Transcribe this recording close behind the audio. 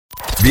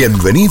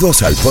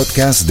Bienvenidos al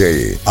podcast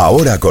de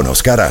Ahora con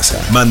Oscar Aza.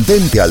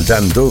 Mantente al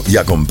tanto y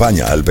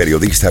acompaña al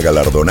periodista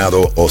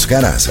galardonado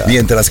Oscar Aza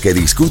mientras que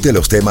discute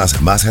los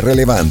temas más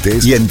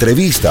relevantes y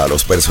entrevista a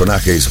los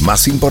personajes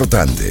más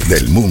importantes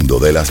del mundo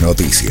de las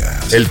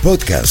noticias. El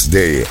podcast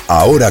de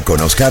Ahora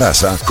con Oscar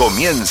Aza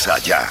comienza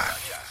ya.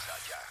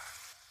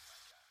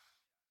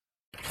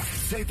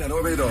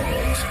 Z92.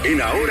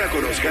 En Ahora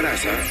con Oscar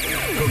Aza,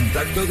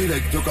 contacto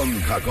directo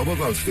con Jacobo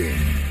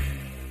Goldstein.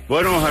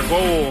 Bueno,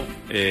 Jacobo,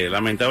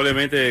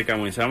 lamentablemente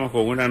comenzamos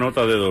con una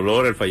nota de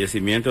dolor, el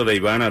fallecimiento de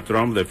Ivana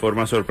Trump de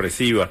forma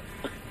sorpresiva.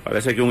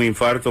 Parece que un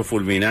infarto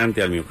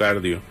fulminante al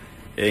miocardio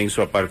en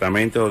su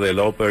apartamento del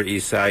Upper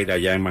East Side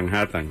allá en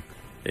Manhattan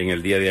en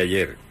el día de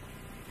ayer.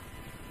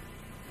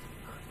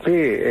 Sí,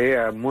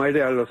 ella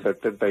muere a los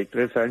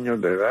 73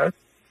 años de edad.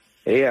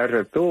 Ella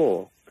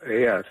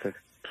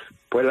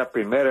fue la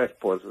primera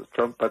esposa.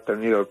 Trump ha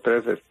tenido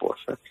 3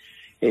 esposas.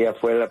 Ella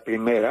fue la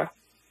primera.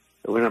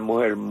 Una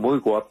mujer muy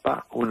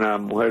guapa, una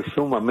mujer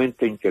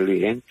sumamente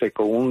inteligente,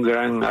 con un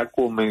gran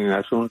acumen en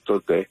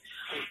asuntos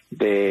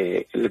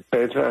de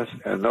empresas,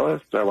 ¿no?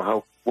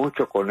 Trabajado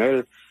mucho con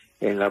él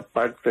en la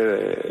parte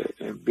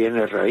de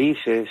bienes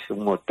raíces,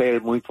 un hotel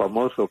muy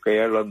famoso que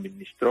ella lo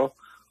administró,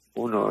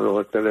 uno de los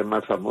hoteles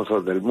más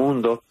famosos del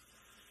mundo,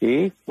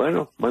 y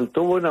bueno,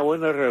 mantuvo una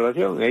buena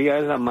relación. Ella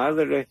es la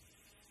madre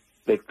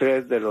de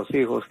 3 de los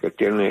hijos que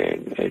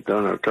tiene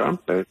Donald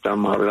Trump.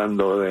 Estamos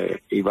hablando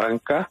de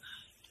Ivanka,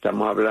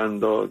 estamos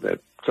hablando de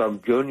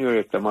Trump Jr.,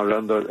 estamos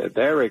hablando de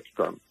Derek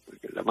Trump,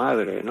 la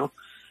madre, ¿no?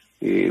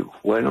 Y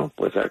bueno,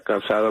 pues ha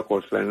causado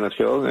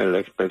consternación. El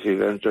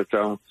expresidente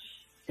Trump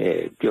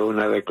dio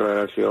una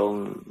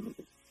declaración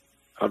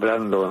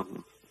hablando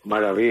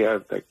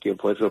maravillas de que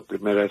fue su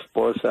primera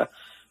esposa,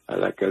 a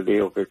la que él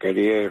dijo que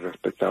quería y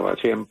respetaba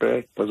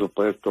siempre. Por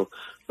supuesto,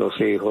 los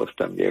hijos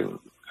también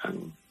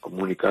han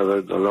comunicado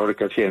el dolor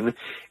que tienen.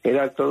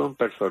 Era todo un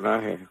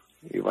personaje,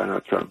 Ivana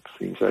Trump,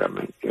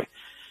 sinceramente.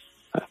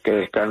 Que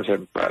descanse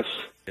en paz.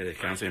 Que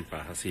descanse en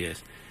paz, así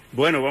es.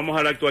 Bueno, vamos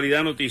a la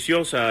actualidad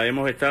noticiosa.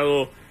 Hemos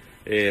estado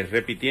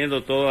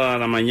repitiendo toda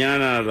la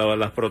mañana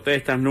las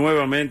protestas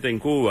nuevamente en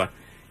Cuba,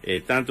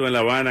 tanto en La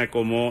Habana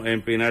como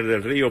en Pinar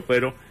del Río,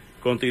 pero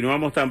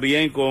continuamos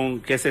también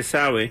con qué se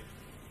sabe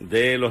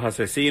de los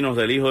asesinos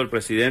del hijo del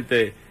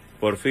presidente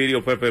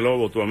Porfirio Pepe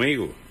Lobo, tu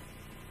amigo.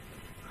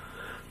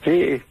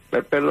 Sí,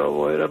 Pepe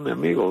Lobo era mi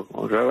amigo,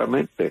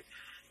 honradamente.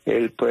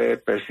 Él fue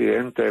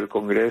presidente del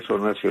Congreso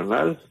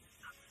Nacional.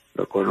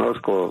 Lo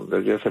conozco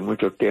desde hace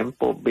mucho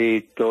tiempo,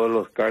 vi todos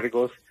los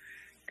cargos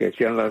que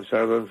se han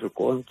lanzado en su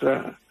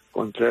contra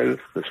él,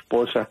 su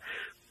esposa,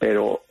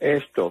 pero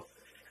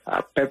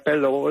a Pepe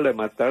Lobo le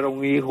mataron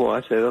un hijo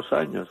hace 2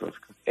 años,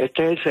 Oscar.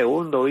 Este es el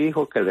segundo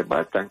hijo que le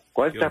matan.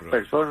 ¿Cuántas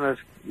personas?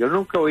 Yo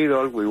nunca he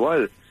oído algo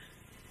igual,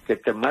 que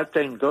te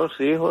maten 2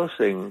 hijos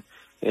en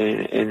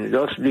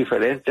 2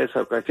 diferentes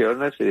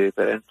ocasiones y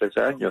diferentes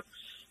años.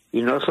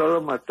 Y no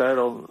solo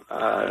mataron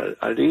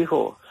al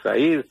hijo,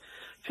 Said,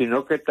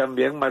 sino que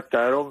también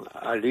mataron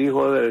al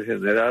hijo del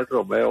general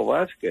Romeo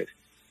Vázquez,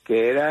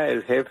 que era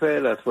el jefe de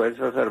las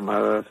Fuerzas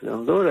Armadas de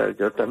Honduras.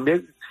 Yo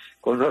también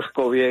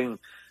conozco bien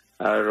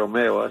a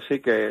Romeo, así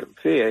que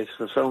sí,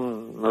 esas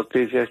son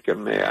noticias que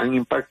me han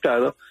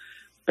impactado,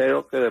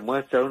 pero que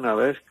demuestran una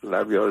vez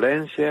la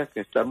violencia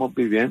que estamos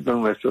viviendo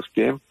en nuestros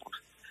tiempos.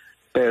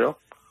 Pero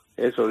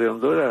eso de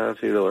Honduras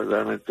ha sido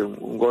verdaderamente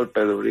un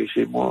golpe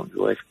durísimo.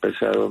 Yo he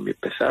expresado mi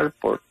pesar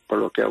por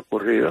lo que ha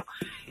ocurrido.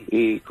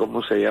 Y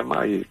 ¿cómo se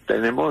llama? Y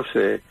tenemos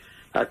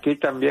aquí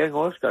también,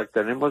 Oscar,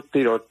 tenemos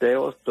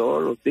tiroteos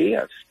todos los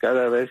días.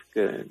 Cada vez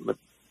que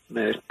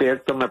me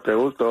despierto me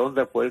pregunto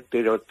dónde fue el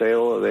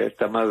tiroteo de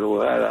esta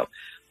madrugada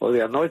o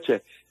de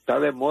anoche.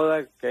 Está de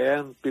moda que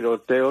hayan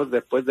tiroteos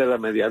después de la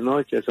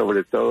medianoche,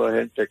 sobre todo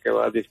gente que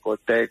va a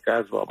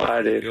discotecas o a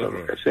bares o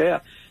lo que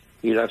sea.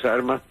 Y las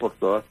armas por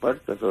todas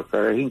partes,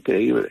 Oscar, es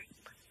increíble.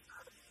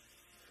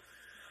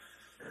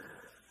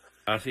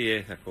 Así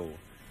es, Jacobo.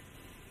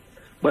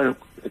 Bueno,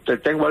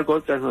 tengo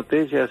otras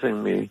noticias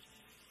en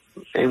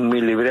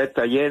mi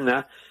libreta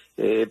llena.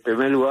 En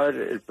primer lugar,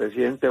 el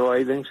presidente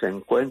Biden se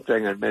encuentra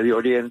en el Medio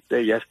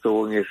Oriente, ya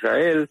estuvo en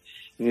Israel.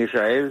 En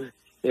Israel,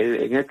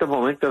 en estos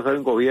momentos hay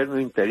un gobierno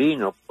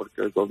interino,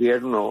 porque el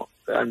gobierno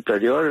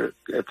anterior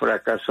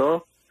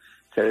fracasó,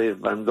 se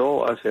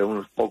desbandó hace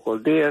unos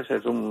pocos días,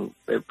 es un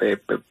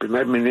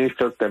primer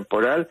ministro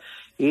temporal,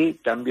 y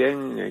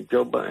también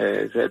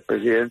el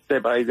presidente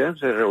Biden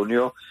se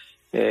reunió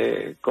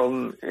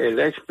con el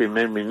ex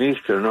primer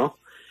ministro, ¿no?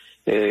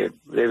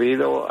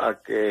 Debido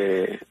a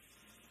que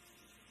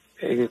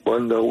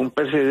cuando un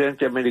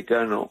presidente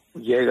americano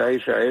llega a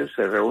Israel,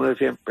 se reúne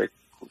siempre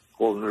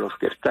con los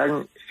que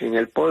están en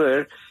el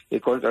poder y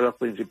contra los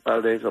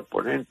principales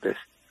oponentes.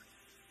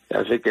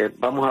 Así que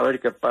vamos a ver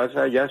qué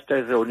pasa. Ya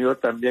se reunió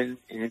también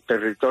en el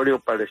territorio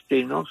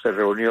palestino, se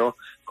reunió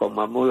con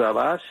Mahmoud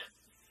Abbas,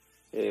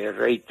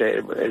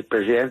 el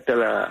presidente de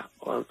la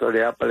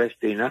Autoridad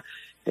Palestina.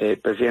 El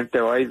presidente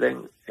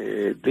Biden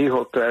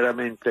dijo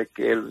claramente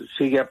que él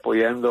sigue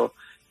apoyando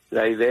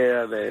la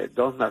idea de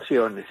 2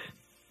 naciones.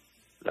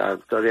 la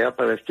autoridad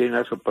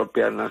palestina su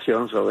propia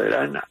nación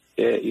soberana,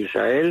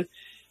 Israel,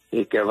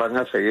 y que van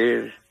a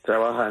seguir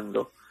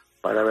trabajando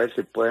para ver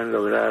si pueden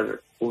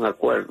lograr un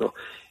acuerdo.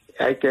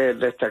 Hay que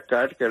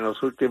destacar que en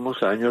los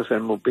últimos años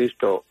hemos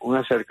visto un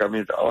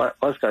acercamiento.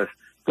 Oscar,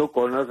 tú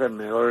conoces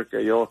mejor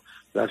que yo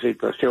la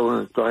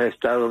situación, tú has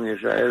estado en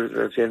Israel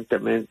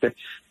recientemente,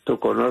 tú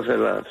conoces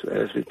la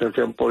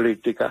situación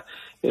política.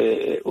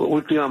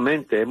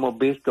 Últimamente hemos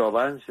visto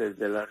avances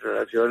de las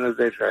relaciones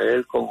de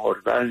Israel con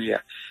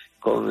Jordania,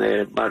 con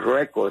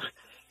Marruecos,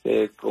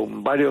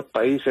 con varios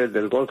países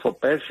del Golfo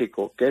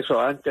Pérsico, que eso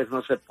antes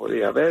no se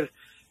podía ver,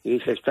 y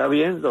se está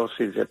viendo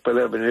si se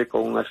puede venir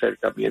con un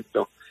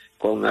acercamiento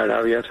con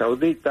Arabia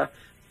Saudita,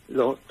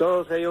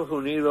 todos ellos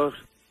unidos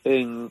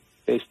en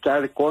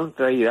estar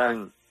contra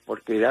Irán,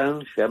 porque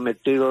Irán se ha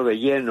metido de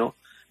lleno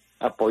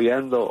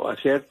apoyando a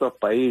ciertos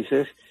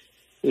países,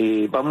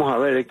 y vamos a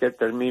ver en qué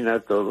termina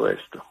todo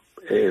esto.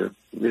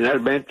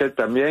 Finalmente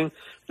también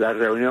la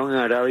reunión en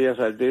Arabia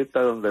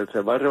Saudita, donde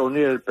se va a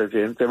reunir el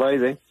presidente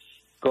Biden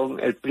con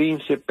el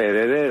príncipe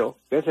heredero,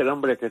 que es el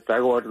hombre que está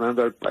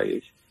gobernando el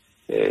país.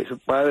 Su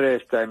padre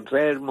está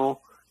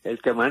enfermo, el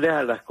que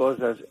maneja las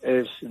cosas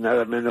es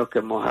nada menos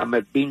que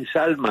Mohammed bin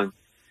Salman,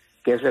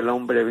 que es el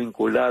hombre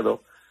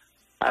vinculado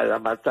a la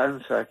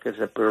matanza que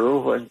se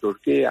produjo en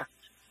Turquía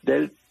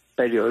del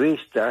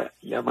periodista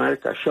Jamal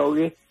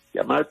Khashoggi,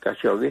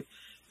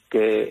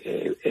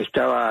 que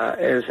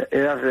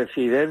era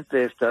residente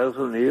de Estados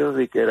Unidos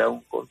y que era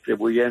un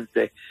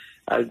contribuyente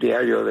al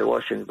diario The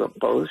Washington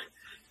Post,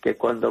 que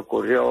cuando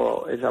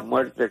ocurrió esa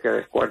muerte que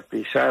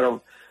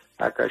descuartizaron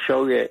a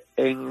Khashoggi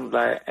en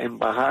la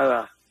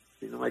embajada,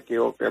 si no me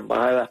equivoco,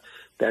 embajada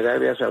de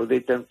Arabia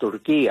Saudita en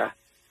Turquía,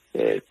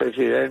 el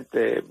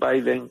presidente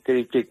Biden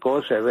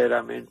criticó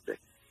severamente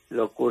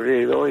lo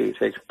ocurrido y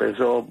se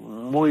expresó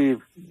muy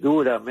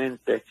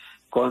duramente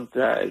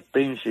contra el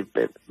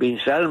príncipe bin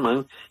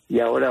Salman, y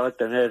ahora va a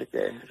tener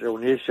que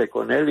reunirse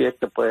con él, y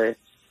esto puede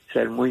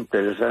ser muy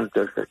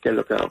interesante, qué es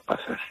lo que va a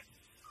pasar.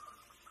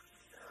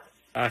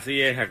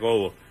 Así es,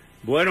 Jacobo.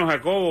 Bueno,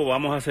 Jacobo,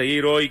 vamos a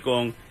seguir hoy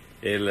con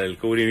el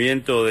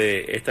cubrimiento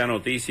de esta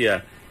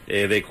noticia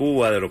de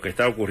Cuba, de lo que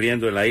está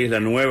ocurriendo en la isla,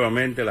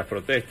 nuevamente las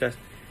protestas.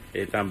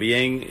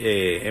 También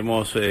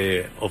hemos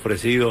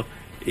ofrecido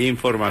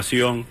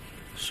información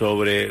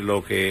sobre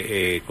lo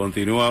que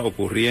continúa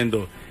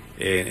ocurriendo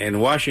en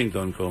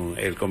Washington con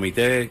el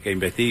comité que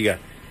investiga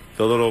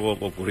todo lo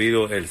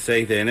ocurrido el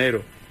 6 de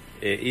enero.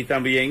 Y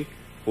también,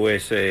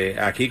 pues,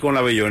 aquí con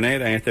la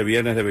Bellonera, en este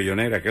viernes de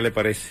Bellonera, ¿qué le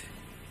parece?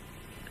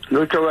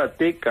 Lucho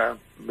Gatica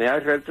me ha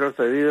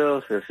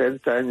retrocedido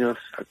 60 años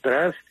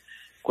atrás,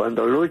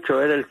 cuando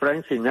Lucho era el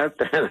Frank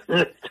Sinatra en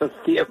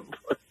estos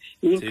tiempos.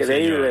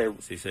 Increíble,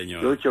 sí,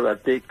 señor. Lucho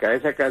Gatica,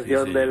 esa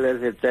canción de él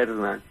es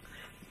eterna.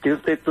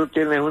 Tú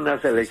tienes una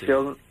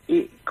selección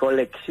y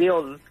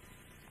colección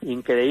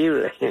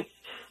increíble.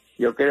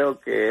 Yo creo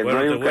que no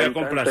hay un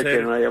cantante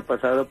que no haya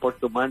pasado por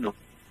tu mano.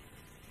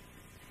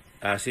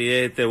 Así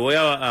es, te voy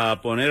a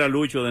poner a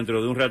Lucho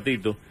dentro de un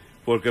ratito,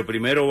 porque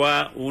primero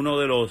va uno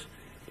de los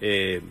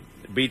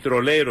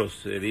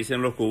vitroleros,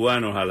 dicen los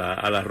cubanos, a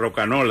la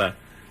rocanola,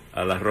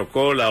 a la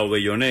rocola o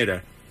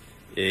bellonera,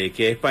 que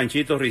es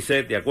Panchito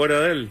Risset. ¿Te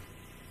acuerdas de él?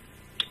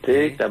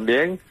 Sí,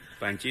 también.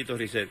 Panchito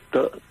Risset.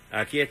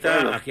 Aquí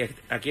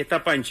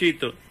está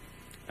Panchito.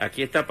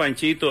 Aquí está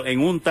Panchito en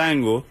un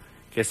tango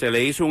que se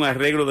le hizo un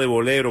arreglo de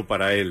bolero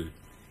para él,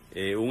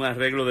 un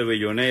arreglo de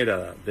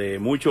bellonera, de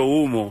mucho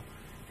humo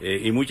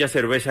y mucha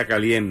cerveza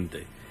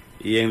caliente,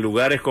 y en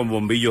lugares con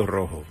bombillos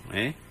rojos.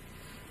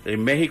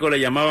 En México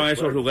le llamaban a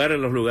esos lugares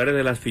los lugares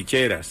de las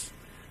ficheras.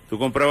 Tú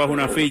comprabas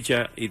una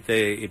ficha y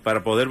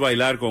para poder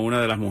bailar con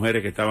una de las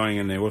mujeres que estaban en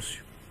el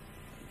negocio.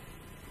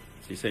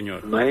 Sí,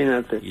 señor.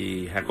 Imagínate.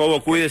 Y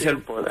Jacobo, cuídese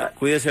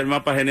el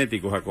mapa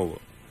genético, Jacobo.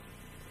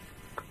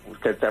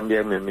 Usted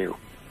también, mi amigo.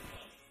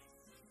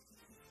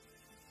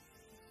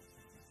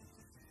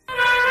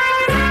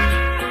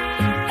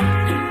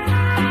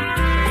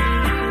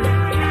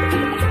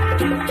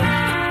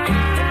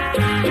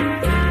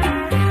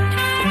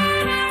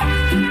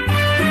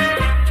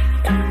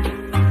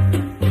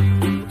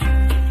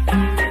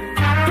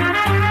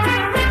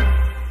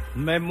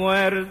 Me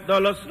muerdo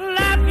los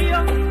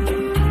labios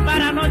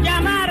para no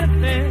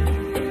llamarte,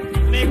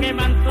 me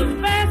queman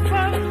tus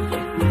besos,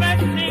 me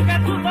sigue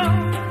tu voz,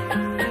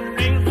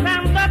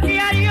 pensando que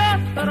hay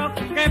otro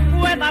que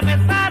pueda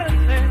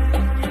besarte,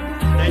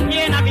 se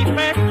llena mi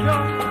pecho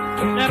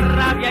de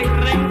rabia y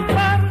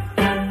rencor,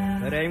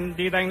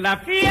 prendida en la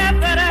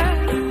fiebre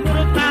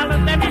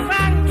brutal de mi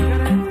sangre,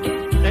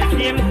 te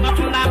siento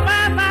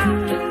clavada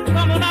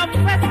como una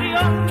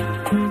obsesión,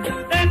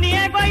 te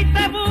niego y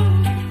te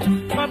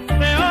busco,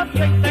 te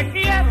odio y te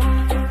quiero,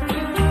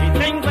 y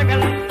tengo en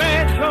el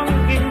pecho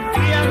un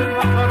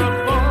infierno por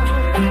vos.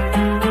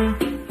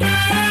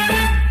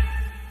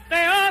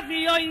 Te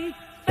odio y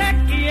te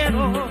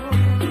quiero,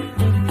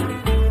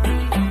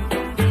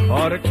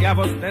 porque a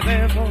vos te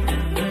debo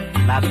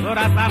las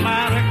horas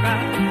amargas,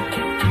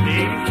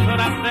 mis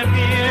horas de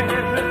miel.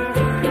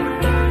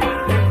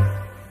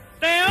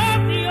 Te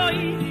odio y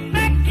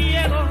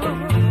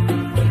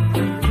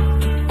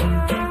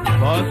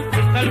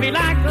el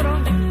milagro,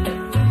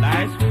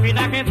 la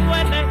espina que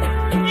duele